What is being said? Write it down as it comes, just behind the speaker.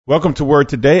Welcome to Word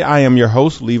Today. I am your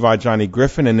host, Levi Johnny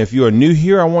Griffin, and if you are new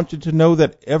here, I want you to know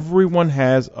that everyone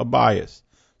has a bias.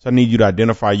 So I need you to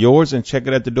identify yours and check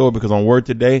it at the door, because on Word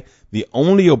Today, the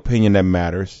only opinion that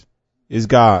matters is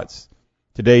God's.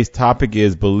 Today's topic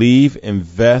is believe,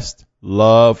 invest,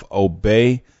 love,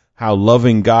 obey, how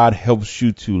loving God helps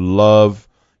you to love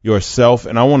yourself.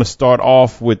 And I want to start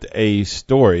off with a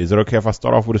story. Is it okay if I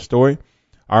start off with a story?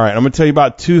 All right, I'm going to tell you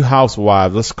about two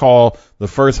housewives. Let's call the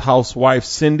first housewife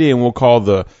Cindy, and we'll call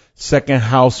the second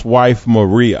housewife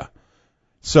Maria.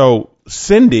 So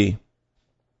Cindy,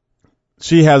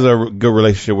 she has a good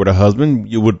relationship with her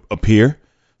husband, it would appear.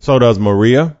 So does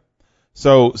Maria.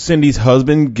 So Cindy's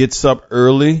husband gets up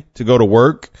early to go to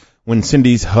work. When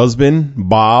Cindy's husband,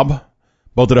 Bob,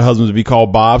 both of the husbands would be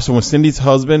called Bob. So when Cindy's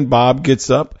husband, Bob, gets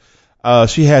up,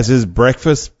 she has his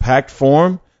breakfast packed for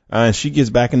him. And she gets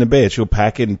back in the bed. She'll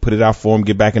pack it and put it out for him,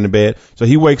 get back in the bed. So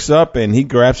he wakes up and he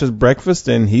grabs his breakfast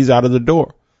and he's out of the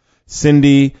door.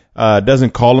 Cindy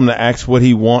doesn't call him to ask what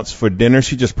he wants for dinner.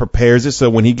 She just prepares it. So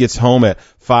when he gets home at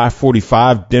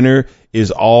 5:45, dinner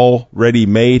is already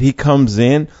made. He comes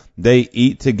in. They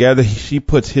eat together. She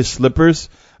puts his slippers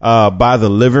by the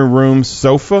living room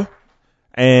sofa.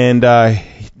 And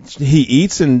he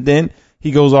eats, and then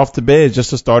he goes off to bed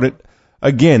just to start it.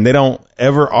 Again, they don't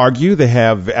ever argue. They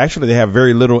have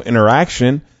very little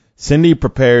interaction. Cindy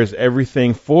prepares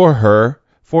everything for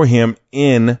him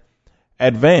in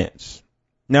advance.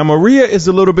 Now, Maria is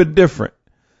a little bit different.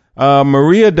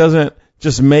 Maria doesn't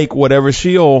just make whatever.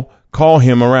 She'll call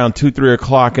him around 2, 3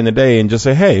 o'clock in the day and just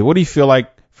say, hey, what do you feel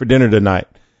like for dinner tonight?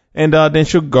 And then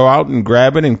she'll go out and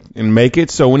grab it and make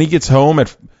it. So when he gets home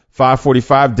at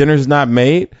 5:45, dinner's not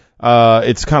made.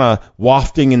 It's kind of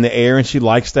wafting in the air, and she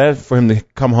likes that, for him to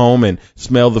come home and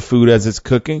smell the food as it's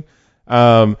cooking.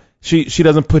 She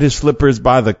doesn't put his slippers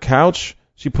by the couch.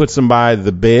 She puts them by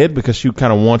the bed because she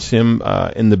kind of wants him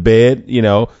in the bed,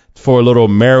 for a little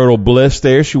marital bliss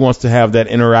there. She wants to have that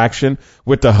interaction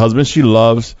with the husband. She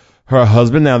loves her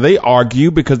husband. Now, they argue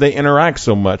because they interact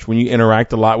so much. When you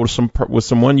interact a lot with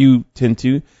someone, you tend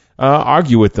to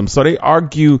argue with them. So they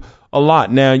argue a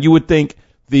lot. Now, you would think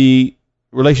the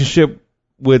relationship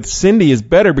with Cindy is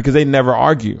better because they never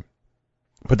argue.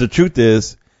 But the truth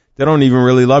is, they don't even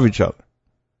really love each other.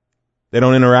 They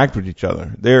don't interact with each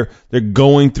other. They're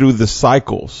going through the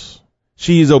cycles.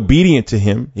 She is obedient to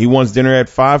him. He wants dinner at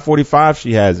 5:45.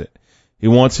 She has it. He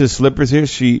wants his slippers here.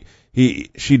 She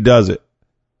does it.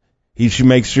 She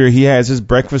makes sure he has his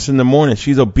breakfast in the morning.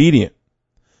 She's obedient.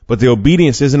 But the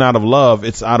obedience isn't out of love.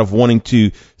 It's out of wanting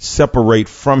to separate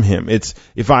from him. It's,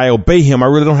 if I obey him, I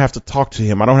really don't have to talk to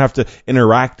him. I don't have to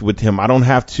interact with him. I don't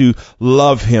have to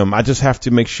love him. I just have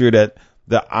to make sure that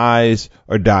the I's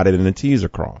are dotted and the T's are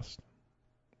crossed.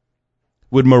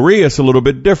 With Maria, it's a little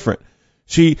bit different.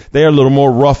 They are a little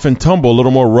more rough and tumble, a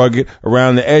little more rugged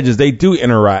around the edges. They do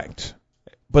interact,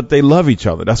 but they love each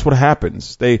other. That's what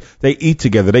happens. They eat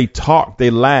together. They talk. They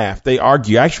laugh. They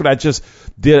argue. Actually, I just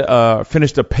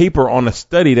finished a paper on a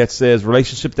study that says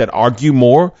relationships that argue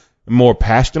more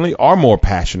passionately are more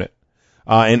passionate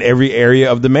in every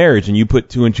area of the marriage. And you put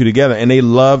two and two together, and they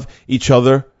love each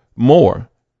other more.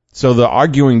 So the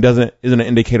arguing isn't an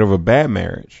indicator of a bad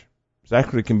marriage. It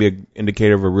actually can be an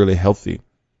indicator of a really healthy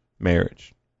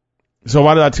marriage. So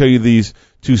why did I tell you these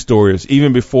two stories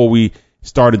even before we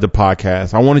started the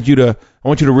podcast? I want you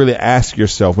to really ask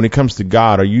yourself, when it comes to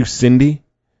God, are you Cindy?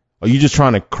 Are you just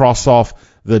trying to cross off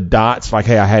the dots? Like,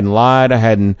 hey, I hadn't lied. I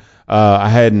hadn't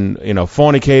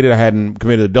fornicated. I hadn't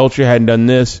committed adultery. I hadn't done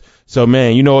this. So,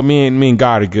 man, you know what? Me and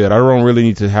God are good. I don't really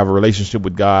need to have a relationship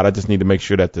with God. I just need to make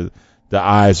sure that the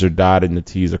I's are dotted and the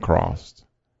T's are crossed.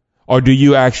 Or do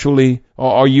you actually,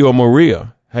 or are you a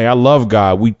Maria? Hey, I love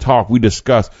God. We talk, we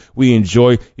discuss, we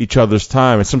enjoy each other's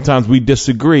time. And sometimes we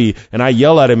disagree, and I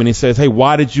yell at him and he says, hey,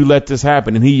 why did you let this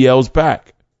happen? And he yells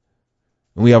back.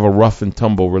 And we have a rough and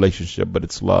tumble relationship, but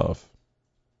it's love.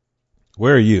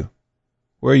 Where are you?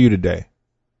 Where are you today?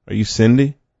 Are you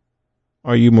Cindy?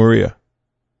 Or are you Maria?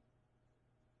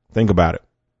 Think about it.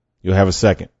 You'll have a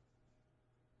second.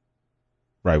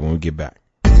 Right when we get back.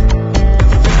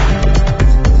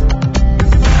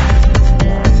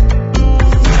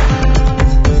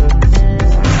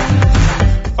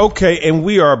 Okay, and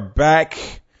we are back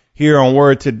here on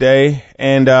Word Today,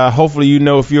 and hopefully you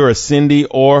know if you're a Cindy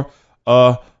or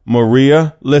a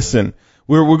Maria. Listen,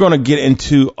 we're going to get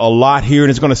into a lot here,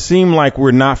 and it's going to seem like we're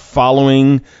not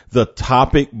following the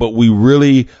topic, but we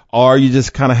really are. You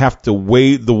just kind of have to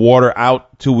wade the water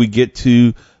out till we get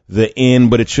to the end,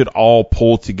 but it should all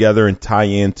pull together and tie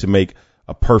in to make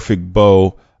a perfect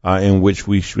bow in which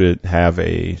we should have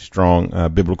a strong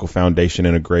biblical foundation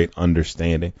and a great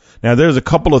understanding. Now, there's a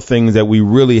couple of things that we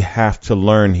really have to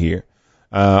learn here,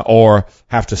 or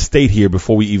have to state here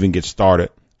before we even get started.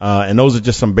 And those are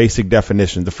just some basic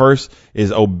definitions. The first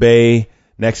is obey.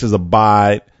 Next is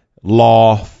abide,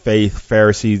 law, faith,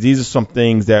 Pharisees. These are some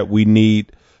things that we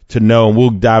need to know, and we'll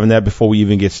dive in that before we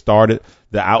even get started.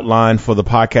 The outline for the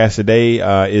podcast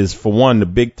today is, for one, the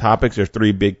big topics. There's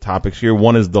three big topics here.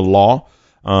 One is the law.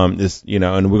 And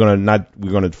we're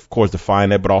gonna of course define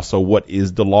that, but also what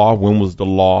is the law? When was the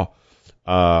law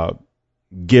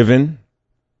given?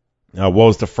 What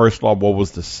was the first law? What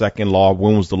was the second law?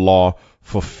 When was the law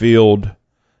fulfilled?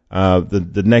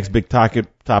 The next big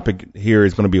topic here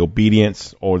is going to be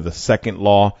obedience, or the second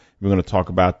law. We're going to talk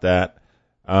about that.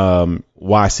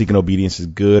 Why seeking obedience is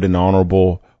good and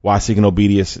honorable. Why seeking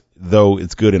obedience, though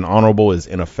it's good and honorable, is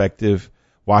ineffective.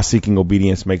 Why seeking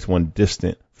obedience makes one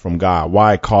distant from God.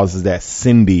 Why it causes that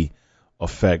Cindy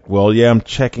effect. Well, yeah, I'm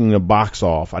checking the box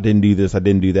off. I didn't do this. I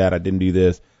didn't do that. I didn't do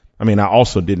this. I mean, I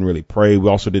also didn't really pray. We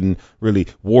also didn't really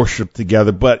worship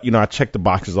together, but I checked the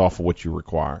boxes off of what you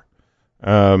require.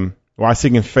 Why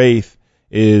seeking faith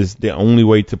is the only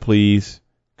way to please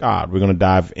God. We're going to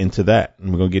dive into that,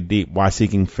 and we're going to get deep. Why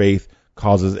seeking faith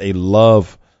causes a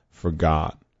love for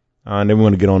God. And then we're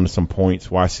going to get on to some points.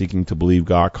 Why seeking to believe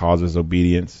God causes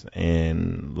obedience.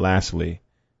 And lastly,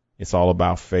 it's all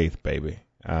about faith, baby.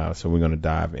 So we're going to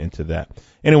dive into that.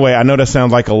 Anyway, I know that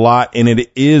sounds like a lot, and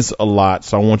it is a lot.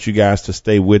 So I want you guys to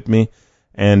stay with me.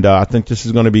 And I think this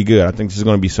is going to be good. I think this is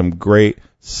going to be some great,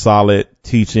 solid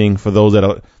teaching for those that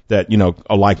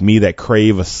are like me, that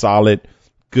crave a solid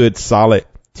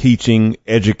teaching,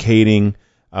 educating,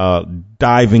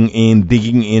 diving in,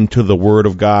 digging into the Word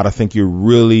of God. I think you're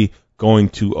really going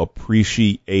to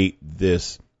appreciate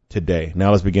this today.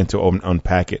 Now let's begin to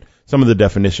unpack it. Some of the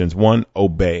definitions. One,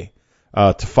 obey.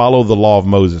 To follow the law of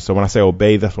Moses. So when I say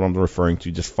obey, that's what I'm referring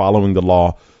to, just following the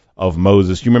law of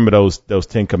Moses. You remember those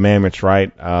 10 commandments,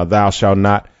 right? Thou shalt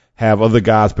not have other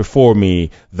gods before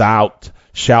me. Thou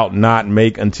shalt not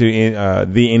make unto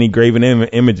thee any graven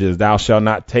images. Thou shalt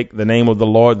not take the name of the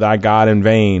Lord thy God in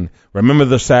vain. Remember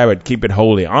the Sabbath, keep it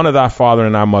holy. Honor thy father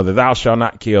and thy mother. Thou shalt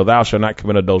not kill. Thou shalt not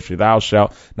commit adultery. Thou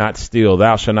shalt not steal.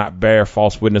 Thou shalt not bear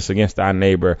false witness against thy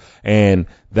neighbor. And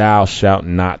thou shalt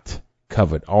not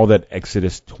covet. All that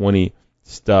Exodus 20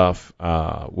 stuff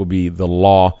will be the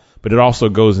law, but it also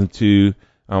goes into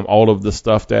all of the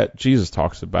stuff that Jesus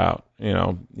talks about.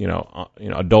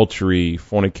 Adultery,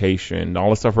 fornication, all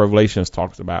the stuff Revelations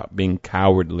talks about, being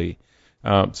cowardly.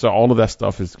 So all of that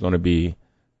stuff is going to be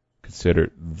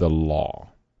considered the law.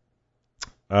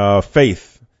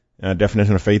 Faith.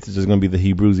 Definition of faith is just going to be the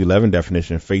Hebrews 11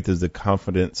 definition. Faith is the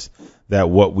confidence that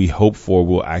what we hope for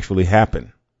will actually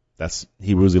happen. That's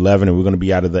Hebrews 11, and we're going to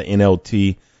be out of the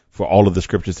NLT for all of the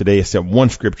scriptures today, except one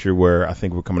scripture where I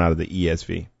think we're coming out of the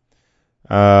ESV.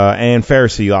 And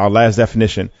Pharisee, our last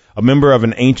definition, a member of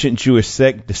an ancient Jewish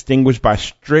sect distinguished by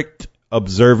strict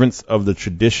observance of the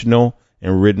traditional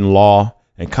and written law,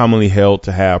 and commonly held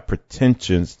to have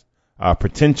pretensions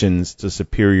to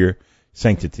superior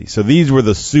sanctity. So these were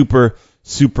the super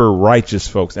righteous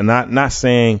folks, and not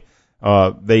saying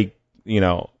they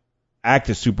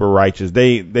acted super righteous.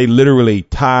 They literally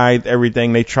tithed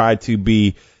everything. They tried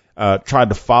to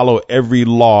follow every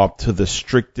law to the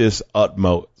strictest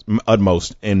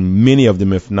utmost, and many of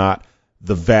them, if not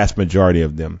the vast majority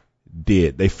of them,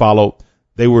 did.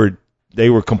 They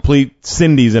were complete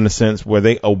Cindy's in a sense, where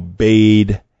they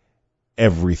obeyed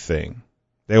everything.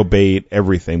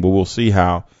 But we'll see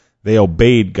how they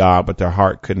obeyed God, but their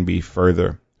heart couldn't be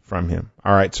further from him.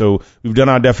 All right. So we've done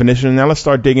our definition. Now let's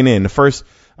start digging in. The first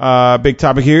big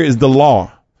topic here is the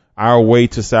law, our way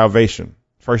to salvation.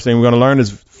 First thing we're going to learn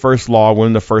is first law,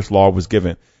 when the first law was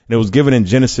given. And it was given in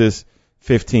Genesis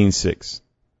 15:6.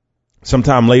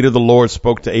 Sometime later, the Lord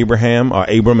spoke to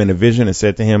Abram in a vision, and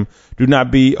said to him, "Do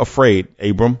not be afraid,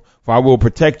 Abram, for I will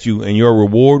protect you, and your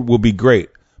reward will be great."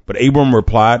 But Abram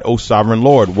replied, "O sovereign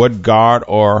Lord, what good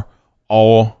are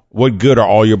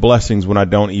all your blessings when I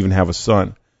don't even have a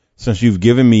son? Since you've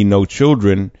given me no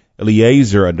children,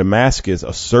 Eliezer of Damascus,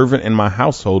 a servant in my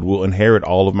household, will inherit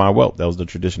all of my wealth." That was the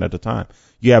tradition at the time.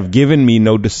 "You have given me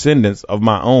no descendants of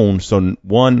my own, so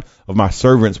one of my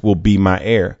servants will be my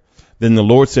heir." Then the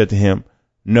Lord said to him,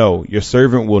 "No, your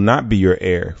servant will not be your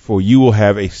heir, for you will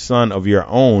have a son of your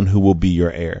own who will be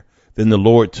your heir." Then the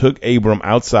Lord took Abram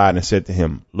outside and said to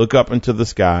him, "Look up into the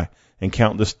sky and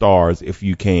count the stars if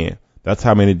you can. That's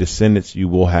how many descendants you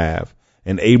will have."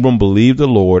 And Abram believed the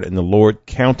Lord, and the Lord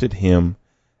counted him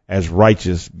as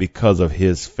righteous because of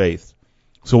his faith.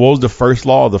 So what was the first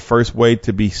law? The first way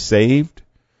to be saved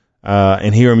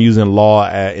And here I'm using law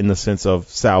in the sense of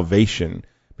salvation,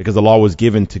 because the law was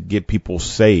given to get people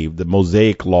saved. The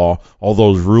Mosaic law, all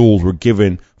those rules were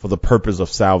given for the purpose of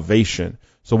salvation.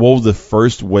 So what was the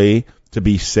first way to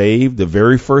be saved? The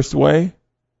very first way?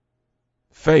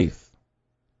 Faith.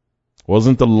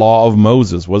 Wasn't the law of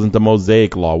Moses, wasn't the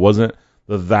Mosaic law, wasn't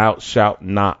the thou shalt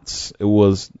nots. It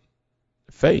was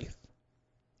faith.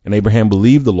 And Abraham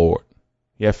believed the Lord.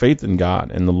 He had faith in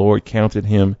God, and the Lord counted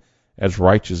him as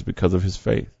righteous because of his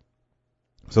faith.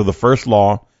 So the first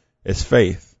law is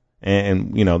faith.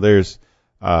 And there's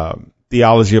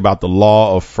theology about the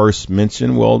law of first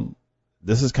mention. Well,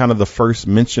 this is kind of the first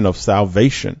mention of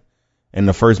salvation. And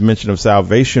the first mention of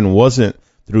salvation wasn't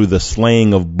through the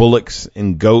slaying of bullocks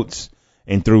and goats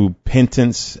and through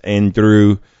penance and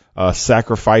through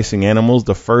sacrificing animals.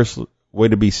 The first way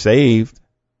to be saved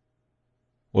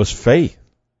was faith,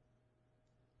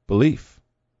 belief.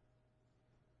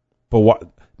 But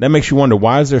that makes you wonder,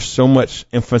 why is there so much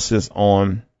emphasis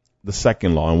on the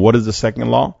second law? And what is the second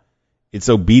law? It's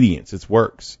obedience. It's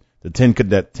works. The Ten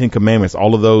Commandments,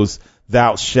 all of those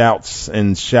thou shalt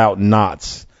and shalt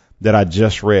nots that I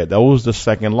just read, that was the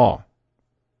second law.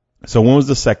 So when was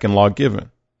the second law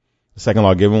given? The second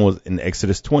law given was in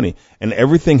Exodus 20. And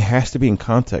everything has to be in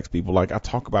context, people. Like, I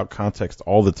talk about context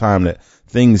all the time, that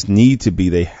things need to be,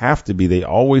 they have to be, they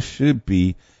always should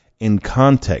be in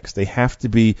context. They have to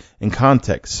be in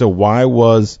context. So why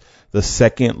was the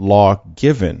second law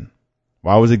given?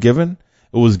 Why was it given?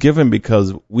 It was given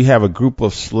because we have a group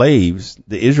of slaves,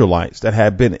 the Israelites, that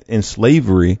had been in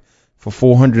slavery for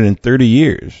 430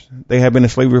 years. They had been in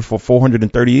slavery for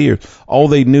 430 years. All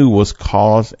they knew was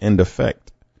cause and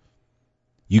effect.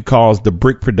 You caused the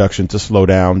brick production to slow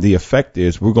down. The effect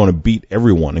is we're going to beat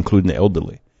everyone, including the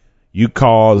elderly. You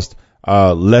caused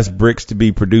less bricks to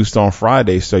be produced on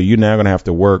Friday, so you're now going to have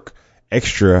to work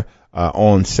extra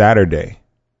on Saturday.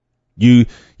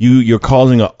 You're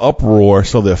causing an uproar,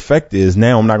 so the effect is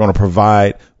now I'm not going to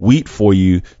provide wheat for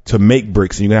you to make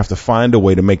bricks, and you're going to have to find a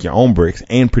way to make your own bricks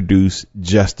and produce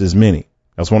just as many.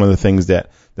 That's one of the things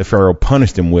that the Pharaoh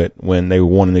punished them with when they were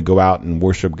wanting to go out and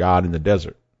worship God in the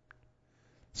desert.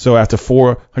 So after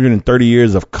 430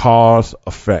 years of cause,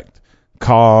 effect,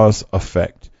 the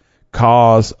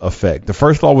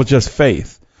first law was just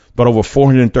faith, but over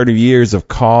 430 years of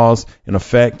cause and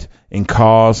effect and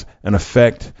cause and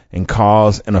effect and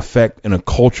cause and effect in a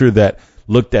culture that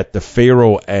looked at the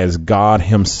Pharaoh as God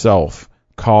himself.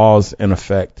 Cause and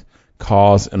effect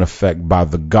by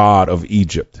the God of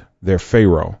Egypt, their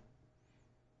Pharaoh.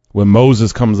 When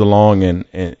Moses comes along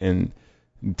and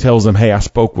tells them, hey, I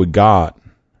spoke with God,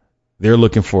 they're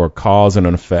looking for a cause and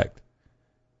an effect.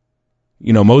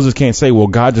 Moses can't say, well,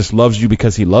 God just loves you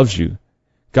because he loves you.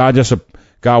 God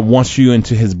wants you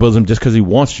into his bosom just because he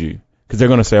wants you. Because they're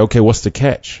going to say, okay, what's the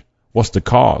catch? What's the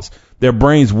cause? Their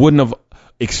brains wouldn't have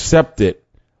accepted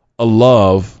a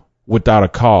love without a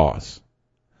cause.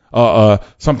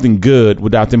 Something good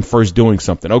without them first doing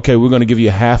something. Okay, we're going to give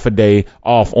you half a day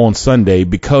off on Sunday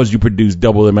because you produced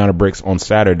double the amount of bricks on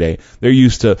Saturday. They're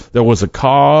used to, there was a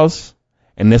cause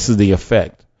and this is the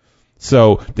effect.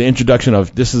 So the introduction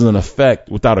of this is an effect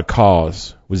without a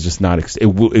cause was just not, it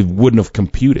wouldn't have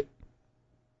computed.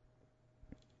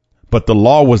 But the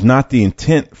law was not the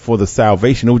intent for the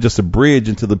salvation. It was just a bridge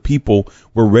until the people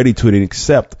were ready to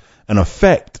accept and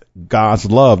affect God's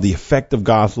love, the effect of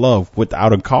God's love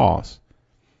without a cause.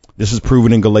 This is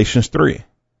proven in Galatians 3.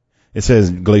 It says,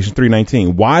 Galatians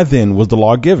 3:19, why then was the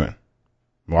law given?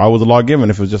 Why was the law given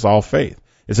if it was just all faith?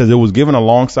 It says it was given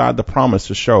alongside the promise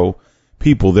to show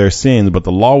people their sins, but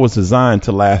the law was designed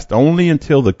to last only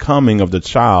until the coming of the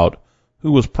child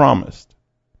who was promised.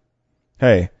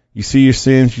 Hey, you see your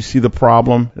sins, you see the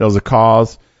problem, there's a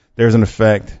cause, there's an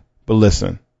effect, but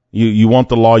listen, you want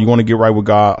the law, you want to get right with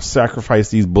God, sacrifice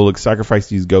these bullocks, sacrifice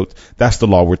these goats. That's the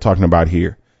law we're talking about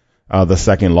here. The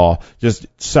second law, just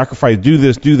sacrifice, do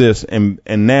this, and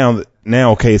now,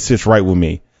 okay, it sits right with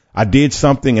me. I did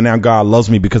something and now God loves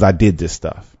me because I did this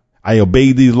stuff. I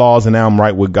obeyed these laws and now I'm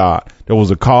right with God. There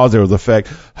was a cause, there was an effect.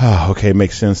 Okay, it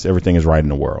makes sense. Everything is right in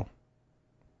the world.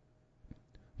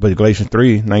 But Galatians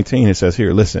 3:19, it says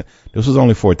here, listen, this was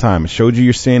only for a time. It showed you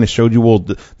your sin. It showed you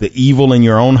the evil in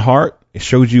your own heart. It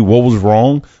showed you what was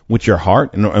wrong with your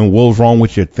heart and what was wrong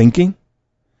with your thinking.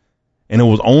 And it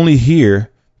was only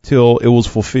here till it was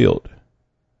fulfilled.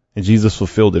 And Jesus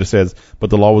fulfilled it. It says, but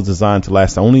the law was designed to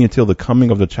last only until the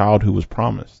coming of the child who was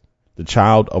promised. The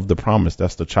child of the promise.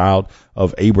 That's the child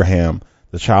of Abraham,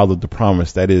 the child of the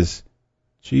promise. That is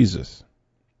Jesus.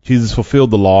 Jesus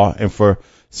fulfilled the law. And for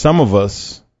some of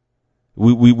us,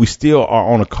 we still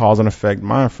are on a cause and effect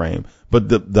mind frame. But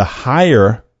the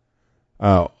higher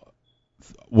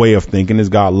way of thinking is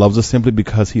God loves us simply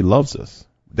because he loves us.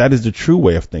 That is the true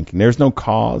way of thinking. There's no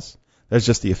cause. That's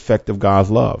just the effect of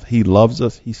God's love. He loves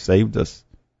us. He saved us.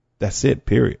 That's it,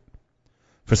 period.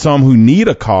 For some who need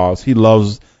a cause, he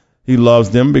loves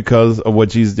them because of what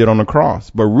Jesus did on the cross.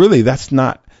 But really, that's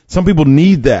not, some people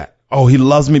need that. Oh, he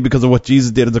loves me because of what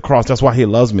Jesus did at the cross. That's why he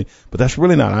loves me. But that's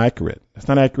really not accurate. That's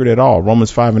not accurate at all.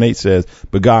 Romans 5:8 says,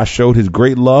 but God showed his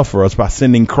great love for us by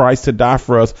sending Christ to die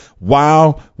for us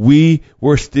while we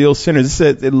were still sinners. It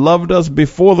said it loved us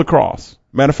before the cross.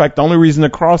 Matter of fact, the only reason the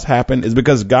cross happened is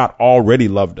because God already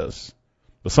loved us.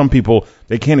 But some people,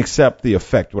 they can't accept the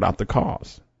effect without the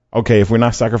cause. Okay, if we're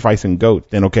not sacrificing goats,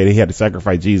 then okay, he had to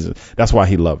sacrifice Jesus. That's why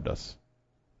he loved us.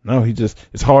 No,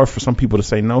 it's hard for some people to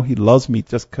say, no, he loves me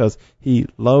just because he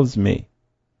loves me.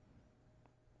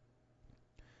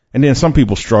 And then some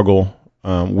people struggle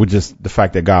with just the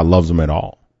fact that God loves them at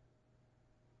all.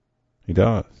 He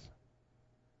does.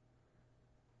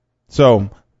 So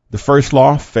the first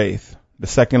law, faith. The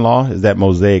second law is that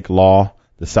Mosaic law,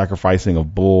 the sacrificing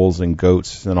of bulls and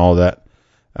goats and all that.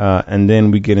 And then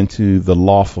we get into the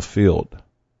law fulfilled.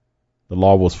 The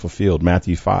law was fulfilled,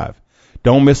 Matthew 5.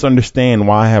 Don't misunderstand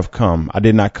why I have come. I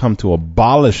did not come to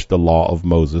abolish the law of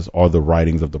Moses or the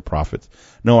writings of the prophets.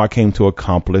 No, I came to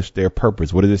accomplish their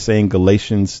purpose. What does it say in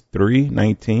Galatians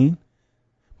 3:19?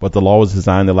 But the law was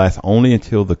designed to last only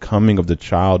until the coming of the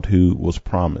child who was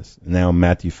promised. Now in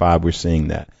Matthew 5, we're seeing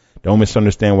that. Don't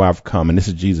misunderstand why I've come. And this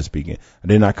is Jesus speaking. I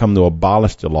did not come to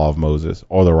abolish the law of Moses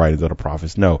or the writings of the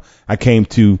prophets. No, I came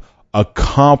to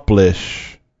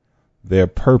accomplish their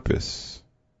purpose.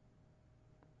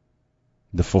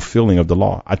 The fulfilling of the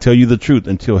law. I tell you the truth,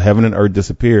 until heaven and earth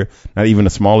disappear, not even a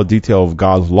smaller detail of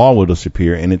God's law will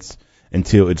disappear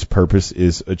until its purpose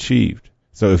is achieved.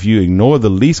 So if you ignore the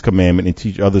least commandment and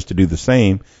teach others to do the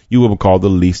same, you will be called the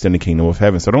least in the kingdom of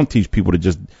heaven. So don't teach people to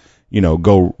just,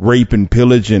 go rape and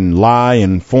pillage and lie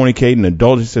and fornicate and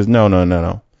adultery. He says,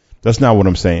 no. That's not what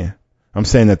I'm saying. I'm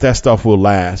saying that stuff will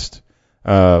last.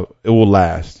 It will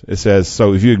last. It says,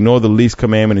 so if you ignore the least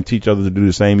commandment and teach others to do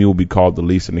the same, you will be called the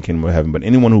least in the kingdom of heaven. But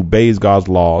anyone who obeys God's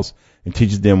laws and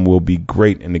teaches them will be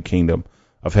great in the kingdom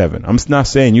of heaven. I'm not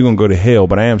saying you're going to go to hell,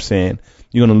 but I am saying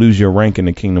you're going to lose your rank in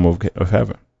the kingdom of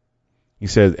heaven. He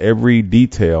says every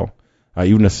detail, not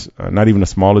even the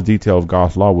smallest detail of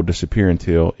God's law will disappear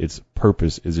until its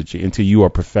purpose is achieved, until you are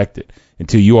perfected,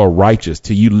 until you are righteous,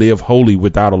 till you live holy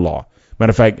without a law. Matter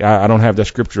of fact, I don't have that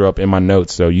scripture up in my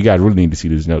notes, so you guys really need to see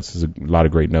these notes. There's a lot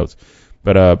of great notes.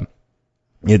 But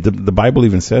the Bible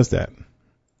even says that.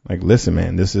 Like, listen,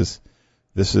 man, this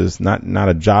is not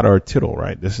a jot or a tittle,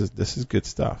 right? This is good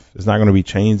stuff. It's not going to be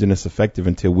changed, and it's effective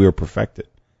until we're perfected.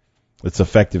 It's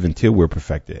effective until we're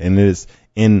perfected, and it is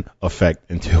in effect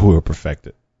until we're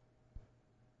perfected.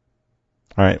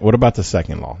 All right, what about the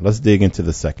second law? Let's dig into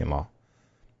the second law.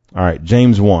 All right,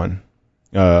 James 1.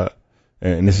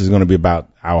 And this is going to be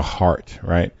about our heart,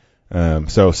 right?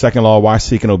 So second law, why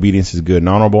seeking obedience is good and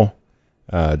honorable.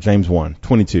 James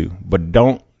 1:22. But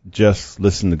don't just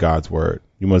listen to God's word.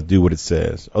 You must do what it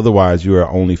says. Otherwise, you are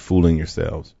only fooling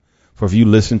yourselves. For if you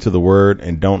listen to the word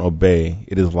and don't obey,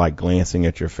 it is like glancing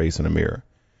at your face in a mirror.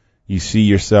 You see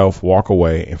yourself, walk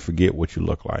away, and forget what you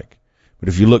look like. But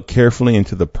if you look carefully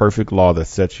into the perfect law that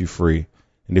sets you free,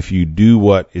 and if you do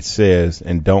what it says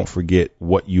and don't forget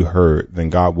what you heard, then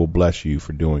God will bless you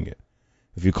for doing it.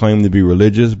 If you claim to be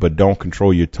religious but don't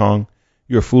control your tongue,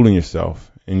 you're fooling yourself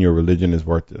and your religion is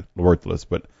worthless.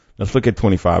 But let's look at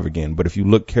 25 again. But if you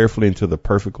look carefully into the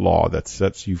perfect law that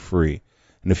sets you free,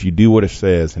 and if you do what it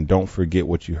says and don't forget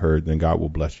what you heard, then God will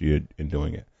bless you in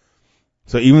doing it.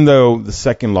 So even though the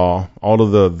second law, all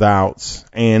of the thous,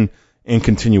 and in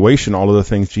continuation, all of the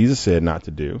things Jesus said not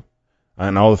to do,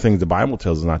 and all the things the Bible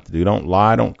tells us not to do. Don't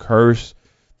lie, don't curse,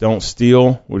 don't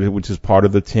steal, which is part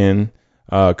of the 10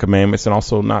 commandments, and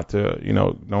also not to,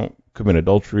 don't commit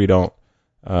adultery, don't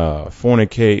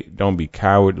fornicate, don't be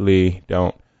cowardly,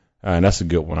 and that's a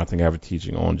good one. I think I have a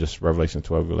teaching on just Revelation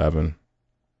 12:11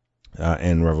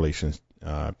 and Revelation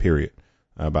period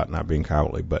about not being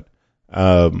cowardly. But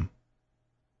so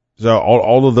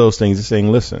all of those things are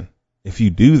saying, listen, if you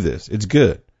do this, it's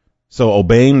good. So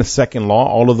obeying the second law,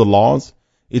 all of the laws,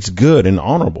 it's good and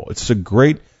honorable. It's a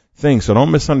great thing. So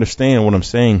don't misunderstand what I'm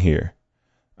saying here.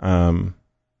 Don't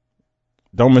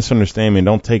misunderstand me and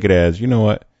don't take it as,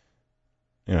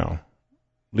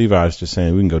 Levi's just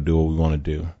saying we can go do what we want to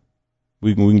do.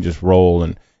 We can just roll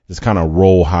and just kind of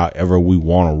roll however we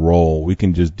want to roll. We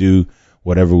can just do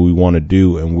whatever we want to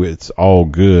do and it's all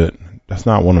good. That's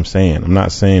not what I'm saying. I'm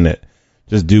not saying that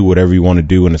just do whatever you want to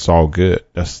do and it's all good.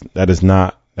 That is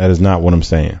not what I'm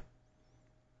saying.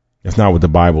 That's not what the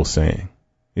Bible's saying.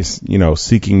 It's,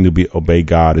 seeking to obey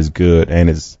God is good and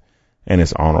it's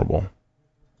honorable.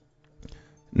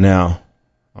 Now,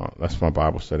 that's my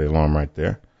Bible study alarm right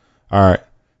there. All right.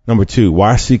 Number 2,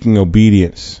 why seeking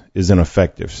obedience is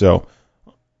ineffective. So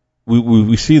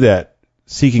we see that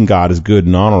seeking God is good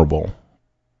and honorable,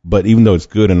 but even though it's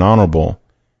good and honorable,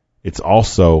 it's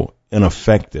also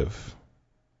ineffective.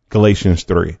 Galatians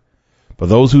 3. But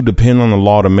those who depend on the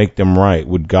law to make them right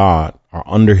with God are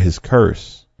under his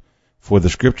curse. For the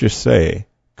scriptures say,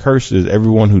 cursed is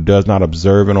everyone who does not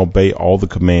observe and obey all the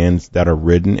commands that are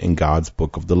written in God's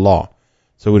book of the law.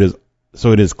 So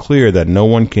it is clear that no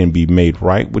one can be made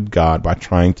right with God by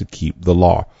trying to keep the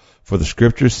law. For the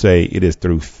scriptures say it is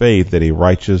through faith that a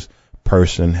righteous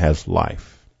person has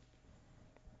life.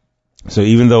 So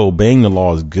even though obeying the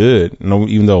law is good,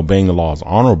 even though obeying the law is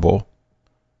honorable,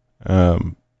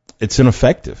 it's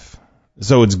ineffective.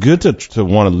 So it's good to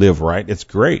want to live right. It's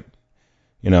great.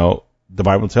 The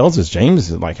Bible tells us,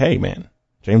 James is like, hey, man,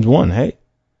 James 1, hey,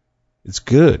 it's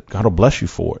good. God will bless you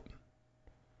for it.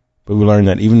 But we learn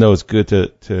that even though it's good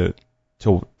to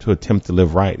attempt to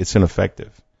live right, it's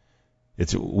ineffective.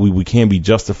 We can't be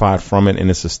justified from it, and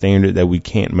it's a standard that we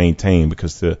can't maintain,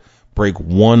 because to break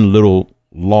one little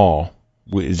law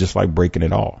is just like breaking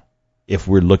it all if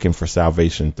we're looking for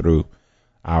salvation through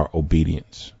our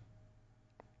obedience.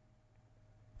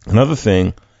 Another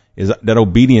thing is that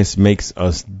obedience makes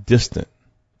us distant.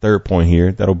 Third point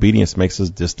here, that obedience makes us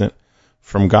distant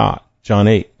from God. John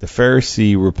 8, the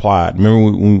Pharisee replied.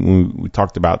 Remember when we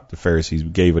talked about the Pharisees, we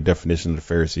gave a definition of the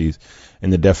Pharisees,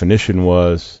 and the definition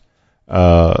was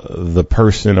the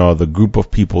person or the group of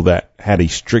people that had a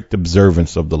strict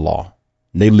observance of the law.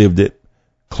 They lived it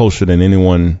closer than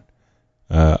anyone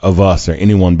of us or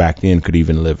anyone back then could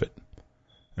even live it.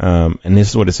 And this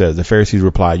is what it says. The Pharisees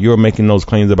replied, "You are making those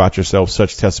claims about yourself.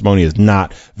 Such testimony is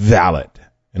not valid."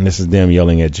 And this is them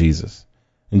yelling at Jesus.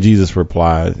 And Jesus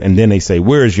replies, and then they say,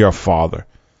 "Where is your Father?"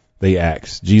 They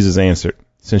asked. Jesus answered,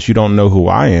 "Since you don't know who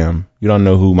I am, you don't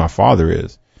know who my Father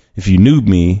is. If you knew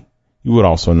me, you would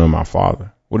also know my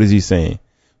Father." What is he saying?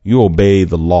 You obey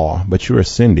the law, but you're a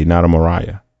Cindy, not a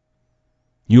Mariah.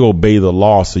 You obey the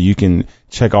law so you can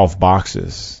check off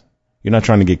boxes. You're not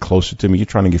trying to get closer to me. You're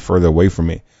trying to get further away from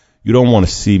me. You don't want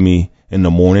to see me in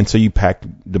the morning, so you pack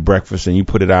the breakfast and you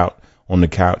put it out on the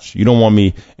couch. You don't want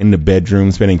me in the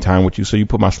bedroom spending time with you, so you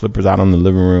put my slippers out in the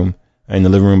living room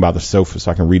by the sofa so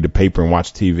I can read the paper and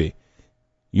watch TV.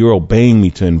 You're obeying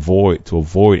me to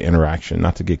avoid interaction,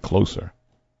 not to get closer.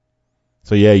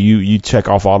 So yeah, you check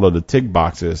off all of the tick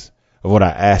boxes of what I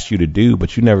asked you to do,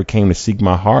 but you never came to seek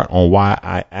my heart on why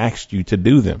I asked you to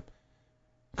do them.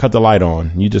 Cut the light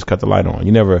on. You just cut the light on.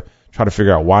 You never try to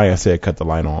figure out why I said cut the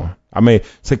light on. I may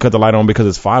say cut the light on because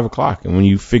it's 5:00. And when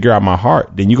you figure out my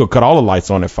heart, then you go cut all the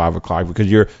lights on at 5:00 because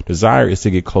your desire is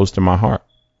to get close to my heart.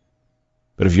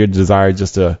 But if your desire is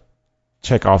just to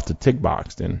check off the tick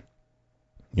box, then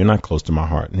you're not close to my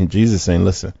heart. And Jesus is saying,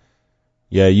 listen,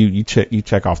 yeah, you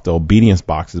check off the obedience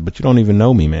boxes, but you don't even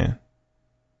know me, man.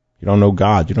 You don't know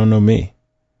God. You don't know me.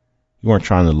 You weren't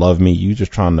trying to love me. You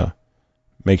just trying to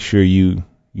make sure you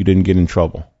didn't get in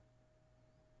trouble.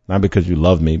 Not because you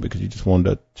love me, because you just wanted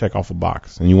to check off a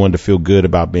box and you wanted to feel good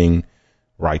about being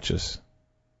righteous.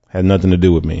 Had nothing to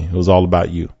do with me. It was all about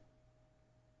you.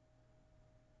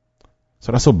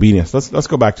 So that's obedience. Let's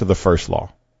go back to the first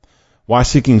law. Why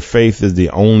seeking faith is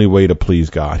the only way to please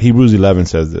God. Hebrews 11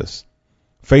 says this.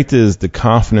 Faith is the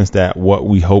confidence that what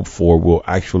we hope for will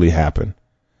actually happen.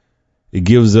 It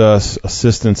gives us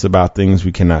assistance about things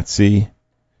we cannot see.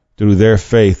 Through their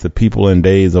faith, the people in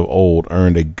days of old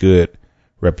earned a good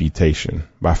reputation.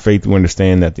 By faith, we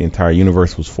understand that the entire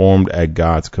universe was formed at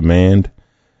God's command,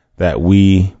 that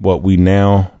what we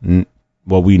now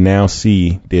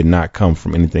see did not come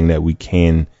from anything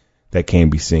that can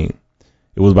be seen.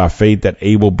 It was by faith that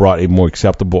Abel brought a more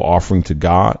acceptable offering to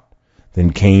God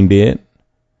than Cain did.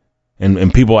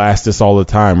 And people ask this all the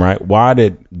time, right? Why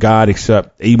did God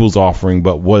accept Abel's offering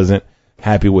but wasn't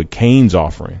happy with Cain's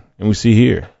offering? And we see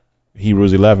here,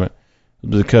 Hebrews 11,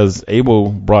 because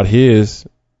Abel brought his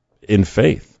in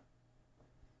faith.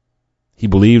 He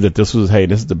believed that this is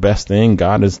the best thing.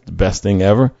 God is the best thing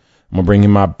ever. I'm going to bring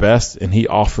him my best. And he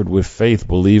offered with faith,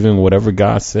 believing whatever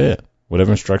God said,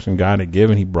 whatever instruction God had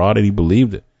given, he brought it. He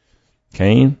believed it.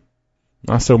 Cain,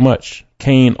 not so much.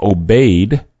 Cain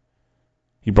obeyed.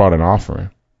 He brought an offering,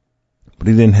 but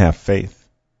he didn't have faith.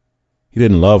 He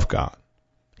didn't love God.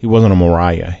 He wasn't a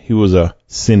Mariah. He was a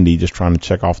Cindy just trying to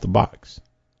check off the box.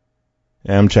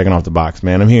 Yeah, I'm checking off the box,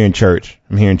 man. I'm here in church.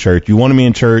 You wanted me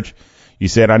in church. You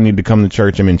said I need to come to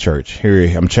church. I'm in church.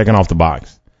 Here, I'm checking off the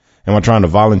box. Am I trying to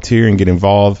volunteer and get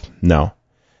involved? No.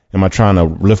 Am I trying to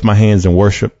lift my hands and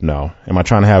worship? No. Am I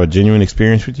trying to have a genuine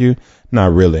experience with you?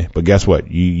 Not really. But guess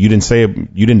what? You didn't say,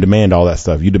 you didn't demand all that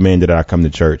stuff. You demanded that I come to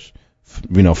church,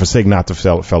 forsake not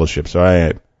the fellowship.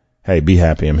 So hey, be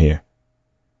happy. I'm here.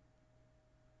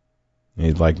 And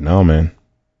he's like, no, man,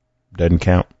 doesn't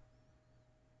count.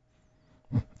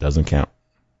 Doesn't count.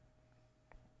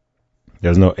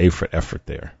 There's no effort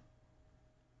there.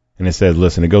 And it says,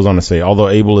 listen, it goes on to say, although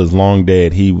Abel is long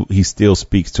dead, he still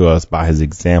speaks to us by his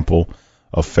example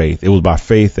of faith. It was by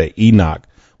faith that Enoch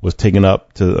was taken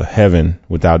up to heaven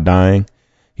without dying.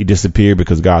 He disappeared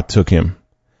because God took him.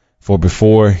 For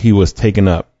before he was taken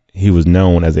up, he was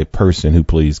known as a person who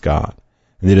pleased God.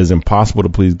 And it is impossible to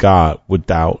please God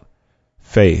without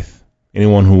faith.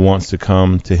 Anyone who wants to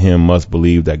come to him must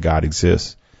believe that God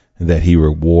exists and that he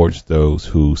rewards those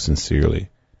who sincerely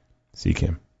seek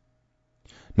him.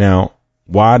 Now,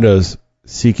 why does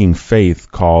seeking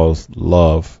faith cause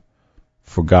love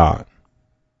for God?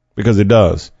 Because it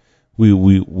does.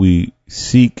 We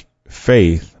seek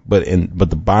faith, but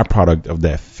the byproduct of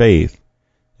that faith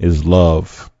is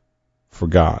love for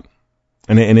God.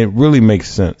 And it really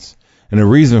makes sense. And the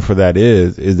reason for that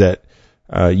is that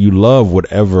you love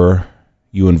whatever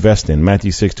you invest in.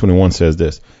 Matthew 6:21 says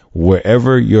this,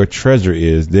 wherever your treasure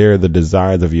is, there the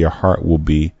desires of your heart will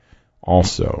be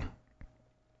also.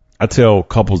 I tell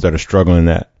couples that are struggling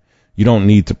that you don't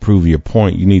need to prove your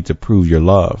point. You need to prove your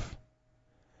love,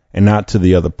 and not to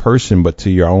the other person, but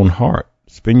to your own heart.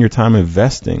 Spend your time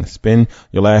investing. Spend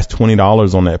your last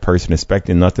 $20 on that person,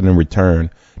 expecting nothing in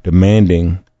return, not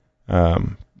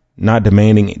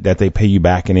demanding that they pay you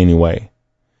back in any way,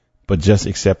 but just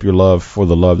accept your love for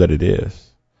the love that it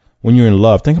is. When you're in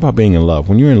love, think about being in love.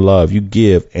 When you're in love, you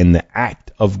give, and the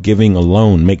act of giving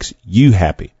alone makes you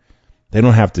happy. They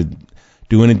don't have to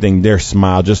do anything, their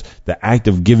smile, just the act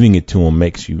of giving it to them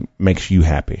makes you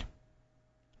happy,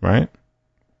 right?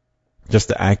 Just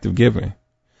the act of giving.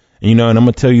 And I'm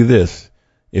gonna tell you this: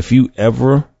 if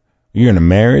you're in a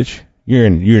marriage, you're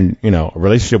in a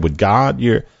relationship with God,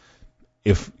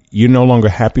 if you're no longer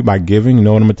happy by giving, you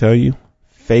know what I'm gonna tell you?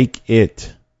 Fake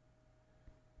it.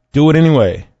 Do it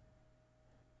anyway.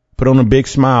 Put on a big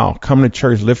smile. Come to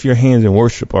church. Lift your hands and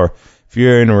worship. Or if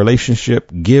you're in a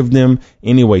relationship, give them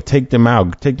anyway. Take them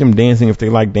out. Take them dancing if they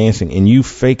like dancing. And you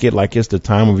fake it like it's the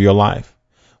time of your life.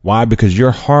 Why? Because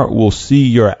your heart will see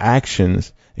your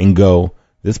actions and go,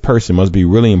 this person must be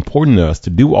really important to us to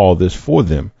do all this for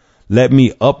them. Let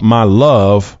me up my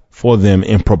love for them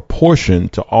in proportion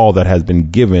to all that has been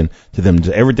given to them,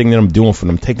 to everything that I'm doing for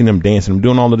them, taking them dancing, I'm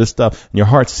doing all of this stuff. And your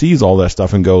heart sees all that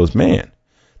stuff and goes, man,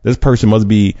 this person must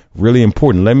be really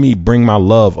important. Let me bring my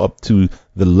love up to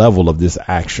the level of this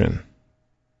action.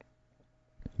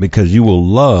 Because you will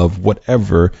love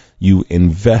whatever you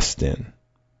invest in.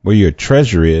 Where your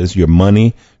treasure is, your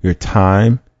money, your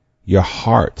time, your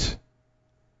heart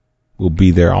will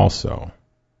be there also.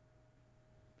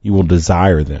 You will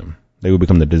desire them. They will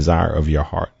become the desire of your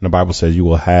heart. And the Bible says you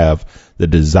will have the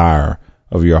desire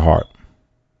of your heart.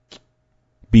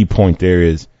 B point there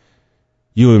is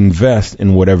you invest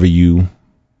in whatever you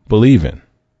believe in.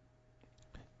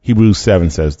 Hebrews 7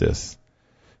 says this.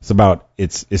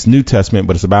 It's New Testament,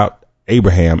 but it's about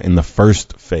Abraham in the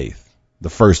first faith, the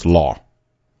first law.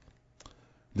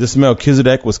 This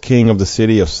Melchizedek was king of the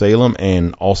city of Salem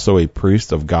and also a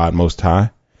priest of God Most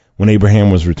High. When Abraham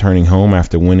was returning home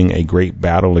after winning a great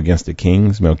battle against the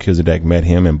kings, Melchizedek met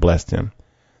him and blessed him.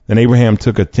 Then Abraham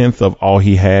took 1/10 of all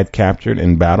he had captured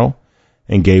in battle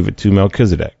and gave it to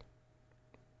Melchizedek.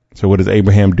 So what is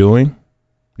Abraham doing?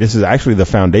 This is actually the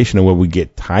foundation of where we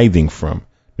get tithing from.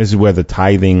 This is where the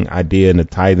tithing idea and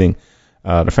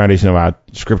the foundation of our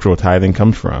scriptural tithing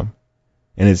comes from.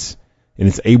 And it's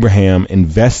Abraham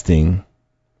investing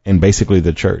in basically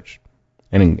the church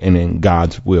and in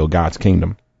God's will, God's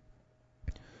kingdom.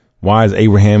 Why is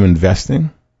Abraham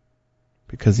investing?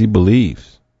 Because he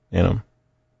believes in him.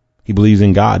 He believes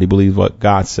in God. He believes what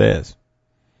God says.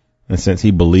 And since he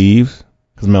believes,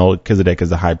 because Melchizedek is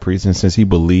the high priest, and since he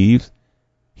believes,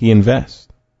 he invests.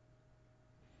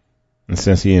 And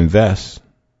since he invests,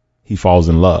 he falls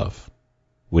in love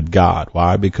with God.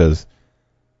 Why? Because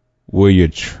where your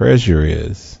treasure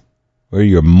is, where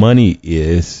your money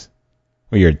is,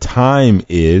 where your time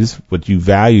is, what you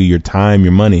value, your time,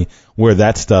 your money, where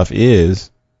that stuff is,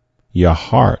 your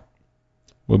heart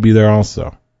will be there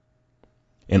also.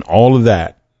 And all of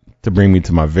that to bring me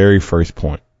to my very first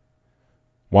point.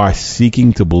 Why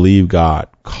seeking to believe God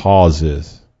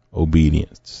causes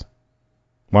obedience.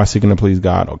 Why seeking to please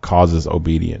God causes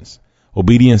obedience.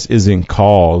 Obedience isn't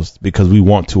caused because we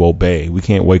want to obey. We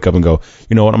can't wake up and go,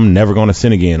 you know what, I'm never going to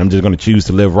sin again. I'm just going to choose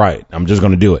to live right. I'm just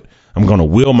going to do it. I'm going to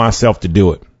will myself to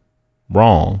do it.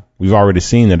 Wrong. We've already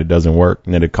seen that it doesn't work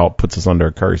and that it puts us under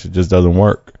a curse. It just doesn't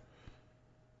work.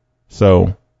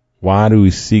 So why do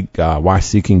we seek God? Why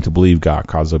seeking to believe God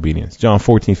causes obedience? John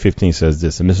 14:15 says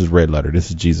this, and this is red letter. This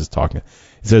is Jesus talking.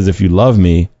 It says, if you love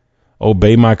me,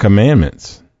 obey my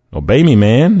commandments. Obey me,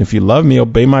 man. If you love me,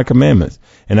 obey my commandments.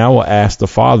 And I will ask the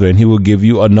Father, and he will give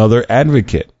you another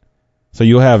advocate. So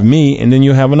you'll have me, and then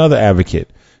you'll have another advocate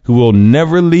who will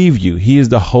never leave you. He is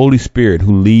the Holy Spirit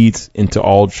who leads into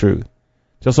all truth.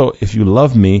 Just so if you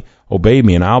love me, obey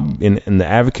me, and the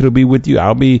advocate will be with you.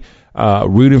 I'll be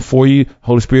rooting for you.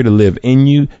 Holy Spirit will live in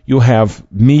you. You'll have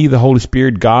me, the Holy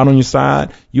Spirit, God on your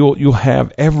side. You'll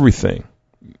have everything.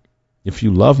 If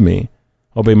you love me,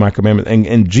 obey my commandments.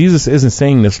 And Jesus isn't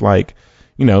saying this like,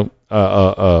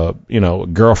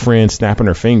 girlfriend snapping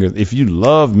her fingers. If you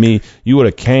love me, you would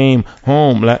have came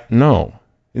home. No,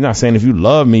 he's not saying if you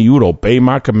love me, you would obey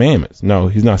my commandments. No,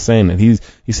 he's not saying that. He's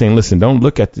saying, listen, don't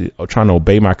look at trying to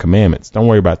obey my commandments. Don't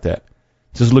worry about that.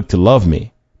 Just look to love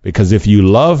me, because if you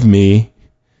love me,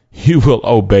 you will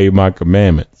obey my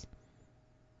commandments.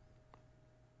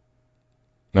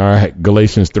 All right.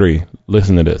 Galatians 3.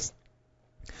 Listen to this.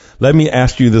 Let me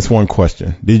ask you this one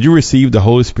question. Did you receive the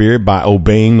Holy Spirit by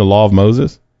obeying the law of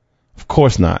Moses? Of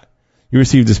course not. You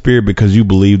received the Spirit because you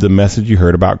believed the message you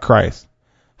heard about Christ.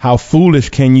 How foolish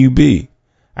can you be?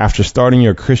 After starting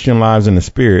your Christian lives in the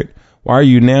Spirit, why are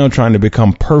you now trying to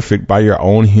become perfect by your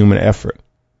own human effort?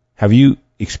 Have you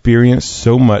experienced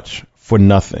so much for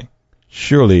nothing?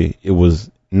 Surely it was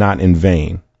not in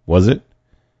vain, was it?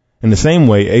 In the same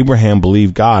way, Abraham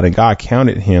believed God, and God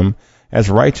counted him as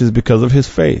righteous because of his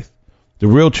faith. The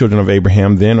real children of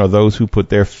Abraham then are those who put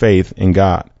their faith in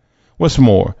God. What's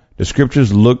more, the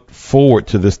scriptures looked forward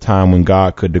to this time when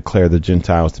God could declare the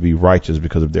Gentiles to be righteous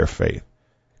because of their faith.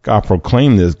 God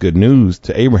proclaimed this good news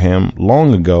to Abraham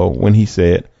long ago when he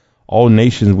said, all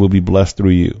nations will be blessed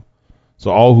through you.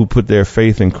 So all who put their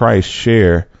faith in Christ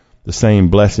share the same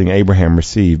blessing Abraham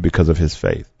received because of his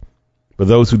faith. But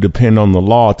those who depend on the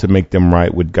law to make them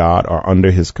right with God are under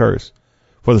his curse.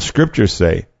 For the scriptures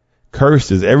say,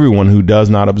 cursed is everyone who does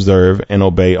not observe and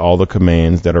obey all the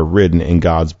commands that are written in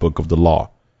God's book of the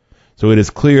law. So it is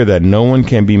clear that no one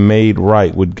can be made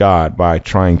right with God by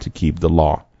trying to keep the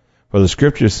law. For the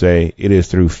scriptures say it is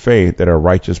through faith that a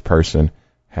righteous person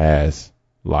has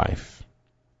life.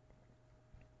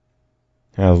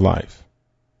 Has life.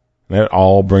 That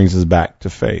all brings us back to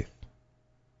faith.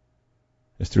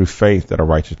 It's through faith that a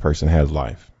righteous person has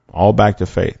life. All back to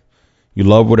faith. You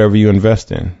love whatever you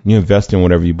invest in. You invest in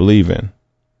whatever you believe in.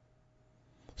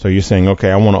 So you're saying,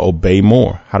 okay, I want to obey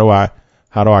more. How do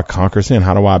I conquer sin?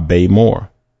 How do I obey more?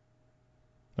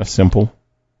 That's simple.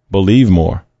 Believe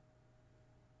more.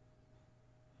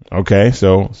 Okay,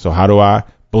 so how do I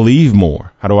believe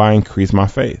more? How do I increase my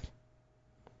faith?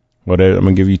 Well, I'm going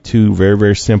to give you two very,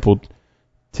 very simple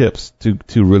tips,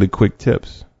 two really quick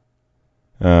tips.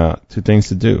 Two things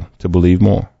to do to believe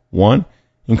more. One,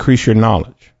 increase your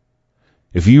knowledge.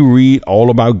 If you read all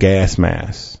about gas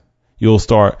masks, you'll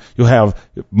have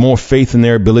more faith in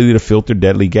their ability to filter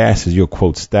deadly gases. You'll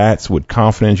quote stats with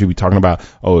confidence. You'll be talking about,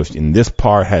 if in this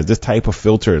part has this type of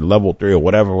filter, level 3 or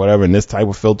whatever, and this type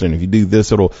of filter, and if you do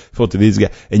this, it'll filter these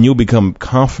gas, and you'll become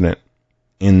confident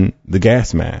in the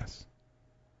gas mask.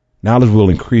 Knowledge will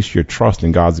increase your trust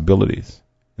in God's abilities,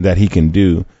 that he can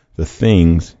do the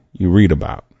things you read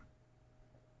about.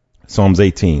 Psalms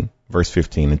 18. Verse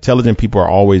 15, intelligent people are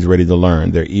always ready to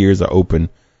learn. Their ears are open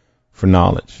for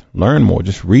knowledge. Learn more.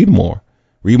 Just read more.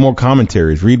 Read more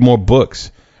commentaries. Read more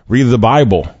books. Read the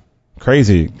Bible.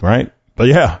 Crazy, right? But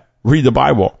yeah, read the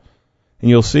Bible. And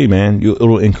you'll see, man,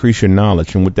 it'll increase your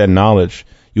knowledge. And with that knowledge,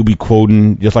 you'll be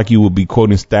quoting, just like you would be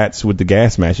quoting stats with the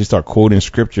gas mask. You start quoting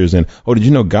scriptures and, did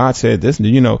you know God said this?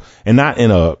 Did you know? And not in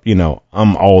a,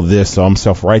 I'm all this, so I'm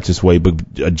self-righteous way,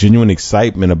 but a genuine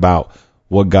excitement about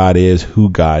what God is, who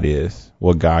God is,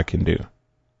 what God can do.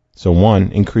 So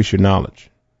one, increase your knowledge.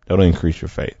 That'll increase your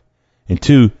faith. And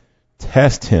two,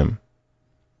 test him.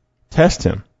 Test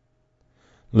him.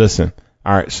 Listen.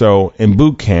 All right. So in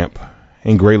boot camp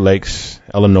in Great Lakes,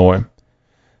 Illinois,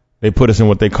 they put us in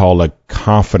what they call a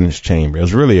confidence chamber. It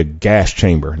was really a gas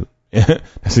chamber.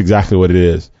 That's exactly what it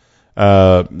is.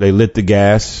 They lit the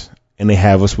gas and they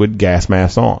have us with gas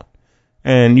masks on.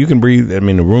 And you can breathe. The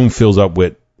room fills up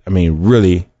with,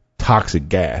 really toxic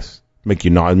gas. Make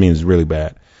you nauseous. It's really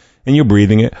bad. And you're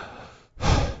breathing it.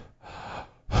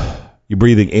 You're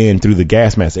breathing in through the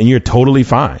gas mask and you're totally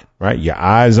fine, right? Your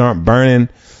eyes aren't burning,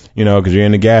 because you're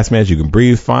in the gas mask. You can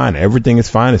breathe fine. Everything is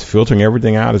fine. It's filtering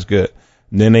everything out. It's good.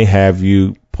 And then they have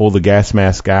you pull the gas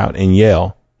mask out and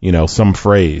yell some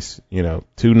phrase,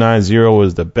 290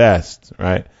 is the best,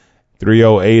 right?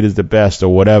 308 is the best,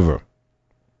 or whatever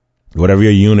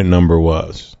your unit number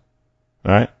was,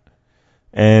 right?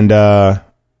 And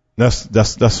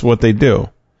that's what they do.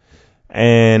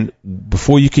 And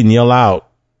before you can yell out,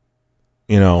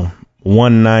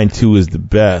 192 is the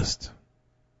best,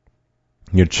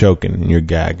 you're choking and you're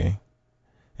gagging,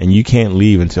 and you can't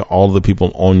leave until all the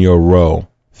people on your row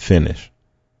finish,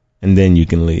 and then you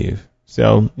can leave.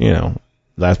 So,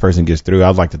 last person gets through. I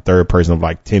was like the third person of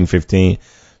like 10, 15.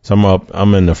 So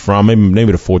I'm in the front,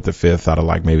 maybe the fourth or fifth out of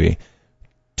like maybe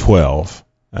 12,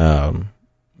 to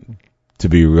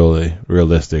be really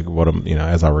realistic,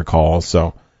 as I recall.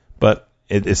 So, but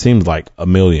it seems like a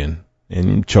million,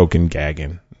 and choking,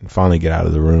 gagging, and finally get out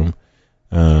of the room,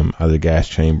 out of the gas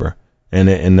chamber. And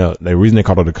the reason they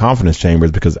call it a confidence chamber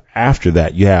is because after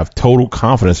that, you have total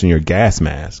confidence in your gas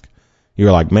mask.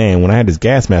 You're like, man, when I had this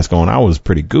gas mask on, I was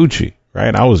pretty Gucci,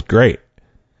 right? I was great.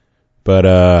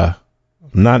 But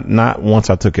not once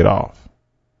I took it off.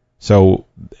 So,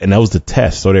 and that was the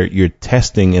test. So you're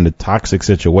testing in a toxic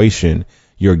situation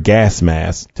your gas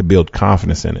mask to build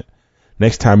confidence in it.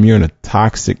 Next time you're in a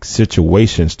toxic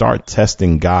situation, start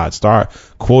testing God. Start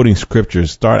quoting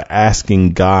scriptures. Start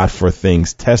asking God for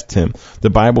things. Test him. The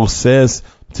Bible says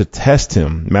to test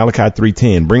him. Malachi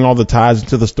 3:10. Bring all the tithes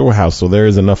into the storehouse so there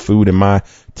is enough food in my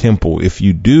temple. If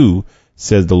you do,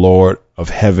 says the Lord of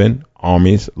heaven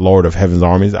armies, Lord of heaven's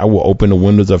armies, I will open the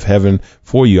windows of heaven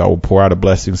for you. I will pour out a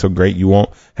blessing so great you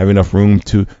won't have enough room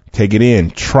to take it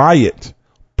in. Try it.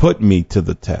 Put me to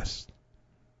the test.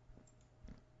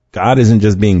 God isn't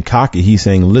just being cocky. He's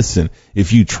saying, listen,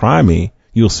 if you try me,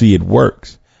 you'll see it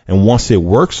works. And once it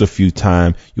works a few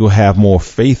times, you'll have more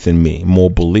faith in me, more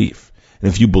belief.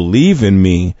 And if you believe in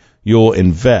me, you'll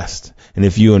invest. And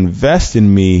if you invest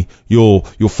in me, you'll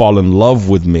fall in love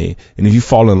with me. And if you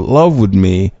fall in love with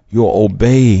me, you'll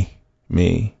obey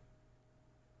me.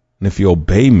 And if you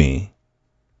obey me,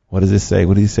 what does it say?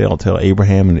 What did he say? I'll tell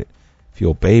Abraham, and if you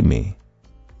obey me,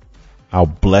 I'll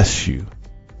bless you.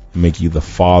 Make you the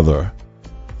father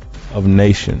of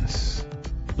nations.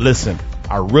 Listen,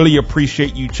 I really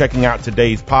appreciate you checking out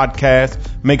today's podcast.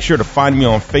 Make sure to find me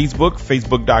on Facebook,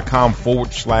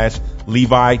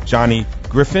 facebook.com/Levi Johnny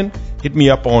Griffin. Hit me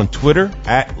up on Twitter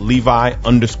at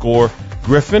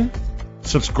Levi_Griffin.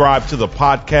 Subscribe to the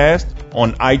podcast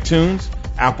on iTunes,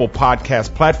 Apple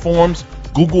Podcast platforms,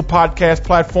 Google Podcast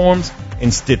platforms,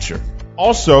 and Stitcher.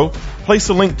 Also, place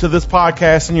a link to this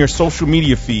podcast in your social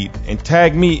media feed and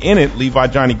tag me in it, Levi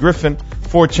Johnny Griffin,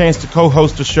 for a chance to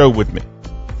co-host a show with me.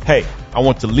 Hey, I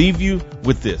want to leave you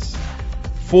with this.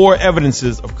 4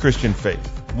 evidences of Christian faith.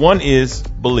 1 is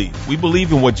belief. We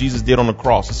believe in what Jesus did on the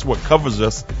cross. This is what covers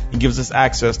us and gives us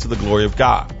access to the glory of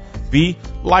God. B,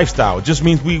 lifestyle. It just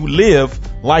means we live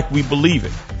like we believe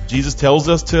it. Jesus tells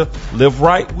us to live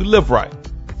right, we live right.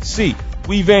 C,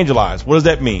 we evangelize. What does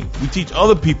that mean? We teach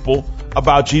other people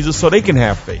about Jesus so they can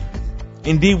have faith.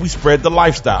 Indeed, we spread the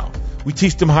lifestyle. We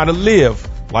teach them how to live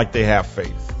like they have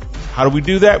faith. How do we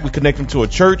do that? We connect them to a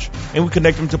church, and we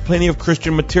connect them to plenty of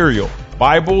Christian material.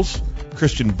 Bibles,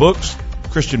 Christian books,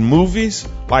 Christian movies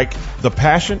like The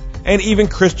Passion, and even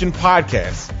Christian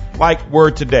podcasts like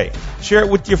Word Today. Share it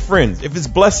with your friends. If it's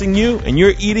blessing you and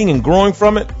you're eating and growing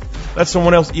from it, let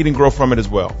someone else eat and grow from it as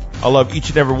well. I love each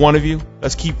and every one of you.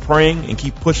 Let's keep praying and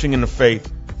keep pushing in the faith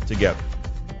together.